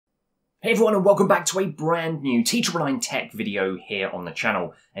Hey everyone, and welcome back to a brand new T999 Tech video here on the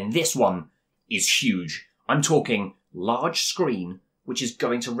channel. And this one is huge. I'm talking large screen, which is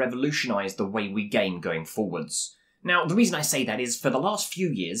going to revolutionise the way we game going forwards. Now, the reason I say that is for the last few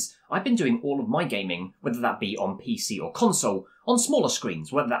years, I've been doing all of my gaming, whether that be on PC or console, on smaller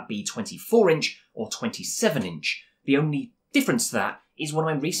screens, whether that be 24-inch or 27-inch. The only difference to that is when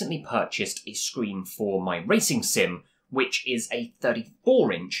I recently purchased a screen for my racing sim, which is a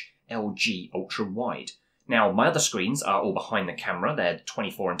 34-inch LG ultra wide. Now, my other screens are all behind the camera. They're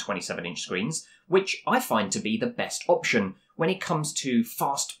 24 and 27-inch screens, which I find to be the best option when it comes to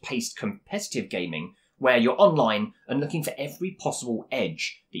fast-paced competitive gaming, where you're online and looking for every possible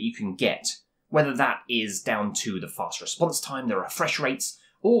edge that you can get, whether that is down to the fast response time, the refresh rates,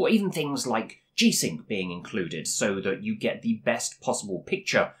 or even things like G-Sync being included so that you get the best possible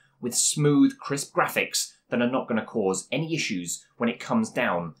picture with smooth, crisp graphics that are not going to cause any issues when it comes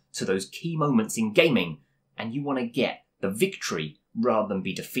down to those key moments in gaming and you want to get the victory rather than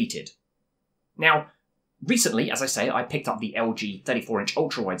be defeated. Now, recently, as I say, I picked up the LG 34-inch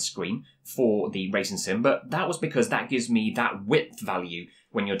ultra-wide screen for the racing sim, but that was because that gives me that width value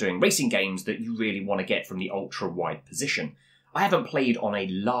when you're doing racing games that you really want to get from the ultra-wide position. I haven't played on a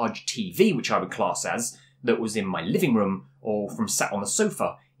large TV, which I would class as, that was in my living room or from sat on the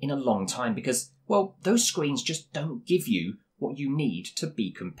sofa in a long time because, well, those screens just don't give you what you need to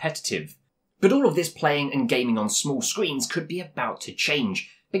be competitive. But all of this playing and gaming on small screens could be about to change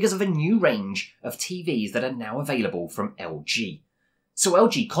because of a new range of TVs that are now available from LG. So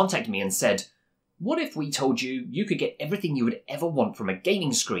LG contacted me and said, what if we told you you could get everything you would ever want from a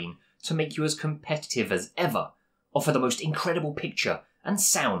gaming screen to make you as competitive as ever, offer the most incredible picture and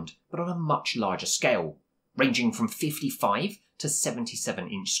sound, but on a much larger scale, ranging from 55 to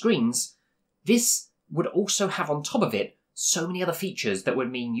 77-inch screens. This would also have on top of it so many other features that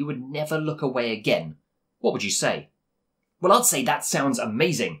would mean you would never look away again. What would you say? Well, I'd say that sounds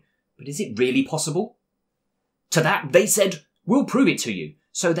amazing, but is it really possible? To that, they said, we'll prove it to you.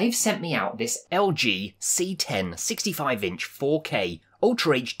 So they've sent me out this LG C10 65-inch 4K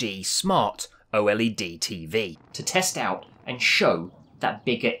Ultra HD Smart OLED TV to test out and show that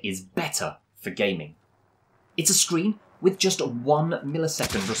bigger is better for gaming. It's a screen with just 1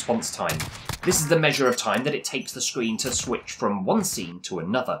 millisecond response time. This is the measure of time that it takes the screen to switch from one scene to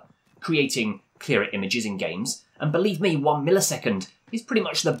another, creating clearer images in games, and believe me, 1 millisecond is pretty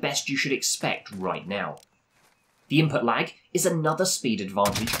much the best you should expect right now. The input lag is another speed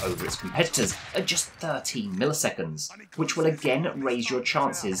advantage over its competitors at just 13 milliseconds, which will again raise your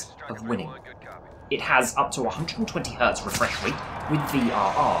chances of winning. It has up to 120Hz refresh rate with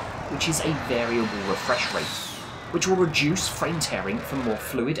VRR, which is a variable refresh rate, which will reduce frame tearing for more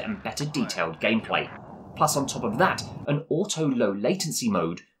fluid and better detailed gameplay. Plus on top of that, an auto low latency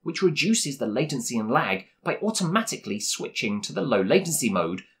mode, which reduces the latency and lag by automatically switching to the low latency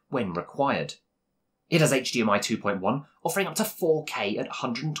mode when required. It has HDMI 2.1, offering up to 4K at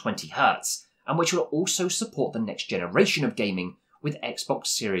 120Hz, and which will also support the next generation of gaming with Xbox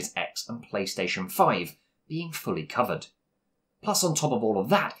Series X and PlayStation 5 being fully covered. Plus on top of all of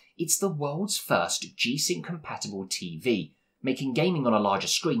that, it's the world's first G-Sync compatible TV, making gaming on a larger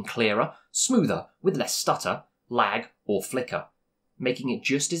screen clearer, smoother, with less stutter, lag or flicker, making it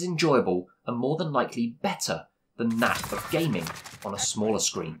just as enjoyable and more than likely better than that of gaming on a smaller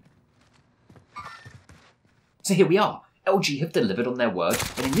screen. So here we are. LG have delivered on their word,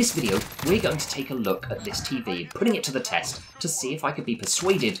 and in this video we're going to take a look at this TV, putting it to the test to see if I could be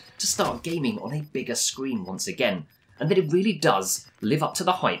persuaded to start gaming on a bigger screen once again, and that it really does live up to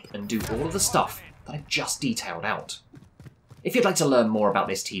the hype and do all of the stuff that I've just detailed out. If you'd like to learn more about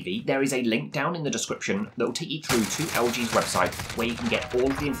this TV, there is a link down in the description that will take you through to LG's website where you can get all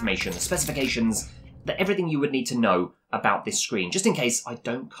of the information, the specifications, everything you would need to know about this screen, just in case I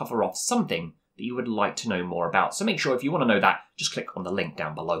don't cover off something that you would like to know more about. So make sure if you want to know that, just click on the link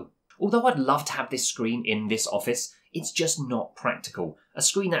down below. Although I'd love to have this screen in this office, it's just not practical. A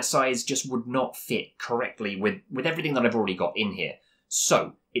screen that size just would not fit correctly with everything that I've already got in here.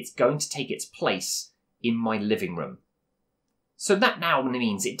 So it's going to take its place in my living room. So that now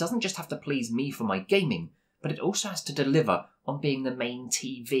means it doesn't just have to please me for my gaming, but it also has to deliver on being the main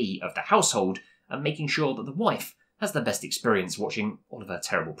TV of the household and making sure that the wife has the best experience watching all of her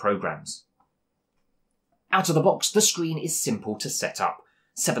terrible programs. Out of the box, the screen is simple to set up.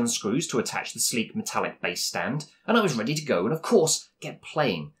 7 screws to attach the sleek metallic base stand, and I was ready to go and of course get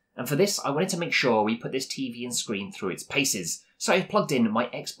playing. And for this I wanted to make sure we put this TV and screen through its paces, so I plugged in my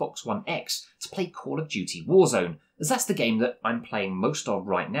Xbox One X to play Call of Duty Warzone, as that's the game that I'm playing most of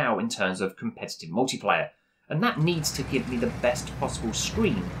right now in terms of competitive multiplayer, and that needs to give me the best possible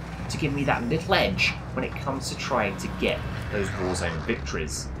screen to give me that little edge when it comes to trying to get those Warzone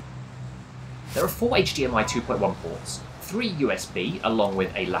victories. There are 4 HDMI 2.1 ports, 3 USB along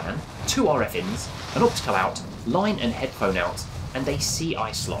with a LAN, 2 RF ins, an optical out, line and headphone out, and a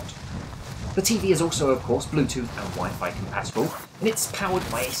CI slot. The TV is also of course Bluetooth and Wi-Fi compatible, and it's powered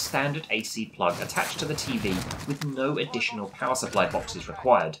by a standard AC plug attached to the TV with no additional power supply boxes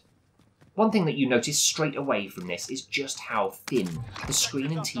required. One thing that you notice straight away from this is just how thin the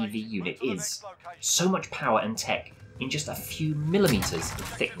screen and TV unit is. So much power and tech in just a few millimeters of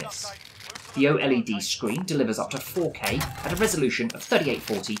thickness. The OLED screen delivers up to 4K at a resolution of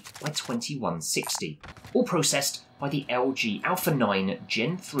 3840 by 2160, all processed by the LG Alpha 9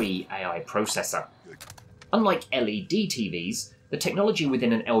 Gen 3 AI processor. Unlike LED TVs, the technology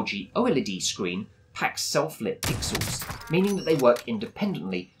within an LG OLED screen packs self-lit pixels, meaning that they work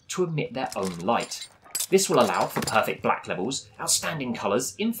independently to emit their own light. This will allow for perfect black levels, outstanding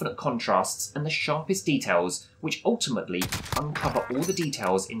colours, infinite contrasts, and the sharpest details, which ultimately uncover all the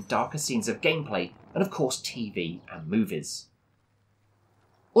details in darker scenes of gameplay and of course TV and movies.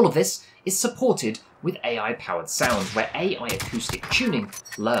 All of this is supported with AI-powered sound, where AI acoustic tuning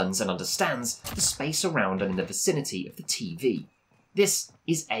learns and understands the space around and in the vicinity of the TV. This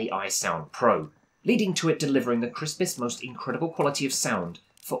is AI Sound Pro, leading to it delivering the crispest, most incredible quality of sound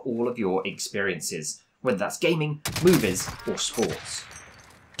for all of your experiences, whether that's gaming, movies, or sports.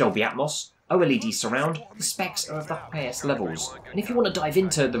 Dolby Atmos, OLED surround, the specs are of the highest levels, and if you want to dive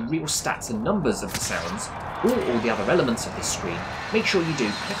into the real stats and numbers of the sounds, or all the other elements of this screen, make sure you do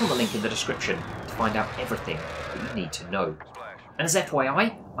click on the link in the description to find out everything that you need to know. And as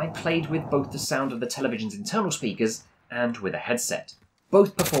FYI, I played with both the sound of the television's internal speakers and with a headset,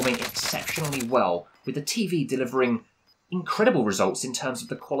 both performing exceptionally well, with the TV delivering incredible results in terms of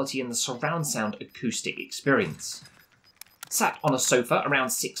the quality and the surround sound acoustic experience. Sat on a sofa around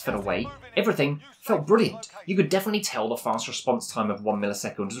 6 foot away, everything felt brilliant. You could definitely tell the fast response time of 1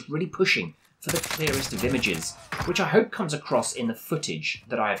 millisecond was really pushing for the clearest of images, which I hope comes across in the footage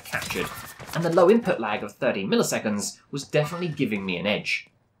that I have captured, and the low input lag of 30 milliseconds was definitely giving me an edge.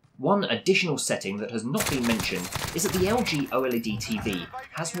 One additional setting that has not been mentioned is that the LG OLED TV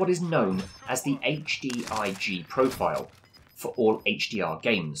has what is known as the HDIG profile for all HDR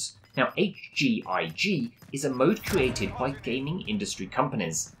games. Now, HDIG is a mode created by gaming industry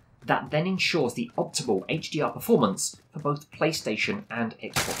companies that then ensures the optimal HDR performance for both PlayStation and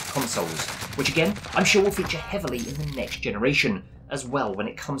Xbox consoles, which again, I'm sure will feature heavily in the next generation as well when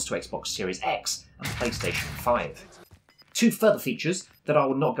it comes to Xbox Series X and PlayStation 5. 2 further features that I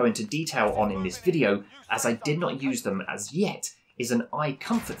will not go into detail on in this video, as I did not use them as yet, is an eye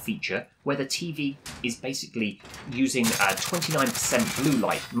comfort feature where the TV is basically using a 29% blue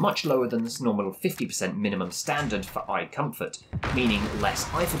light, much lower than this normal 50% minimum standard for eye comfort, meaning less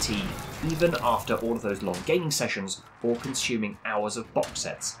eye fatigue even after all of those long gaming sessions or consuming hours of box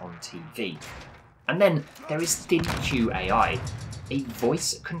sets on TV. And then there is ThinQ AI, a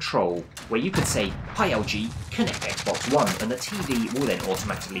voice control where you could say, "Hi LG, connect Xbox One," and the TV will then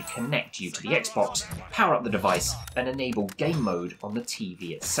automatically connect you to the Xbox, power up the device, and enable game mode on the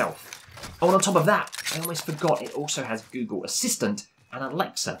TV itself. Oh, and on top of that, I almost forgot it also has Google Assistant and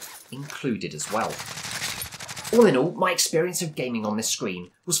Alexa included as well. All in all, my experience of gaming on this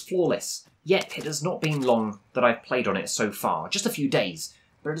screen was flawless, yet it has not been long that I've played on it so far, just a few days,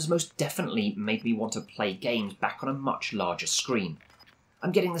 but it has most definitely made me want to play games back on a much larger screen.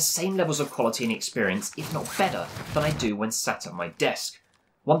 I'm getting the same levels of quality and experience, if not better, than I do when sat at my desk.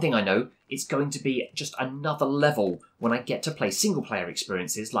 One thing I know, it's going to be just another level when I get to play single-player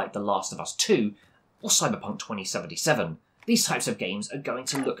experiences like The Last of Us 2 or Cyberpunk 2077. These types of games are going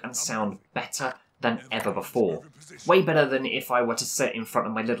to look and sound better than ever before. Way better than if I were to sit in front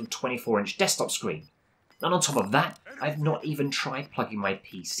of my little 24-inch desktop screen. And on top of that, I've not even tried plugging my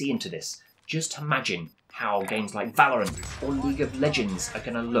PC into this. Just imagine how games like Valorant or League of Legends are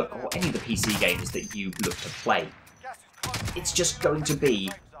going to look, or any of the PC games that you look to play. It's just going to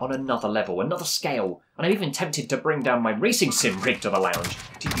be on another level, another scale, and I'm even tempted to bring down my racing sim rig to the lounge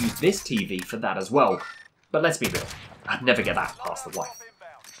to use this TV for that as well. But let's be real, I'd never get that past the wife.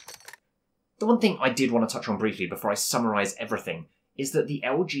 The one thing I did want to touch on briefly before I summarise everything is that the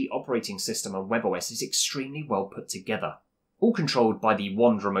LG operating system and WebOS is extremely well put together. All controlled by the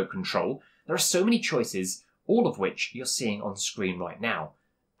wand remote control, there are so many choices, all of which you're seeing on screen right now.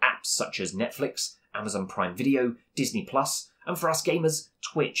 Apps such as Netflix, Amazon Prime Video, Disney+, and for us gamers,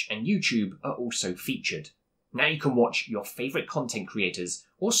 Twitch and YouTube are also featured. Now you can watch your favourite content creators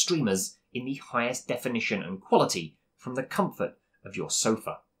or streamers in the highest definition and quality from the comfort of your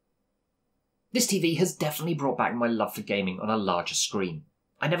sofa. This TV has definitely brought back my love for gaming on a larger screen.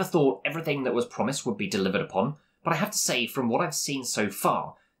 I never thought everything that was promised would be delivered upon, but I have to say, from what I've seen so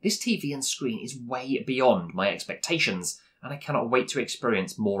far, this TV and screen is way beyond my expectations, and I cannot wait to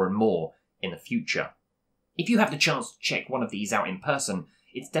experience more and more in the future. If you have the chance to check one of these out in person,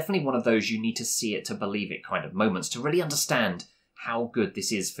 it's definitely one of those you need to see it to believe it kind of moments to really understand how good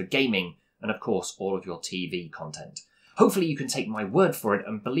this is for gaming and, of course, all of your TV content. Hopefully you can take my word for it,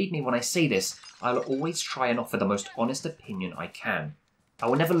 and believe me when I say this, I'll always try and offer the most honest opinion I can. I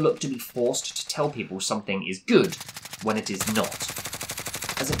will never look to be forced to tell people something is good when it is not.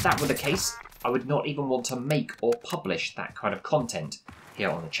 As if that were the case, I would not even want to make or publish that kind of content here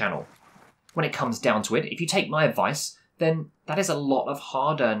on the channel. When it comes down to it, if you take my advice, then that is a lot of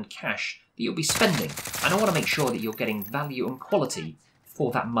hard-earned cash that you'll be spending, and I want to make sure that you're getting value and quality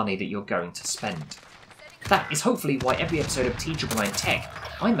for that money that you're going to spend. That is hopefully why every episode of T999 Tech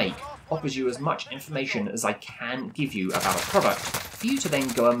I make offers you as much information as I can give you about a product for you to then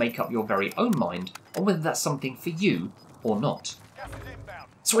go and make up your very own mind on whether that's something for you or not.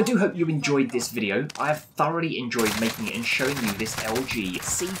 So I do hope you enjoyed this video. I have thoroughly enjoyed making it and showing you this LG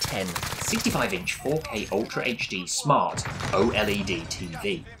C10 65-inch 4K Ultra HD Smart OLED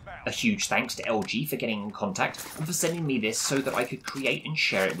TV. A huge thanks to LG for getting in contact and for sending me this so that I could create and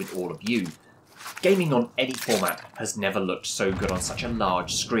share it with all of you. Gaming on any format has never looked so good on such a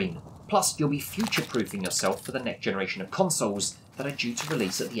large screen. Plus, you'll be future-proofing yourself for the next generation of consoles that are due to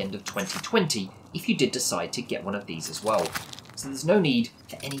release at the end of 2020 if you did decide to get one of these as well. So there's no need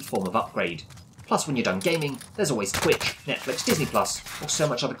for any form of upgrade. Plus, when you're done gaming, there's always Twitch, Netflix, Disney+, or so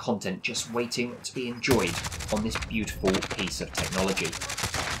much other content just waiting to be enjoyed on this beautiful piece of technology.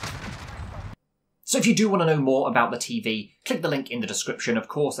 So if you do want to know more about the TV, click the link in the description. Of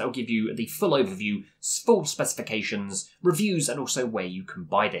course, that'll give you the full overview, full specifications, reviews, and also where you can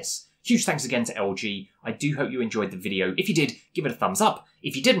buy this. Huge thanks again to LG. I do hope you enjoyed the video. If you did, give it a thumbs up.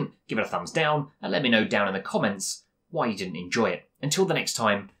 If you didn't, give it a thumbs down, and let me know down in the comments why you didn't enjoy it. Until the next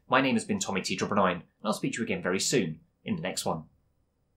time, my name has been Tommy T999, and I'll speak to you again very soon in the next one.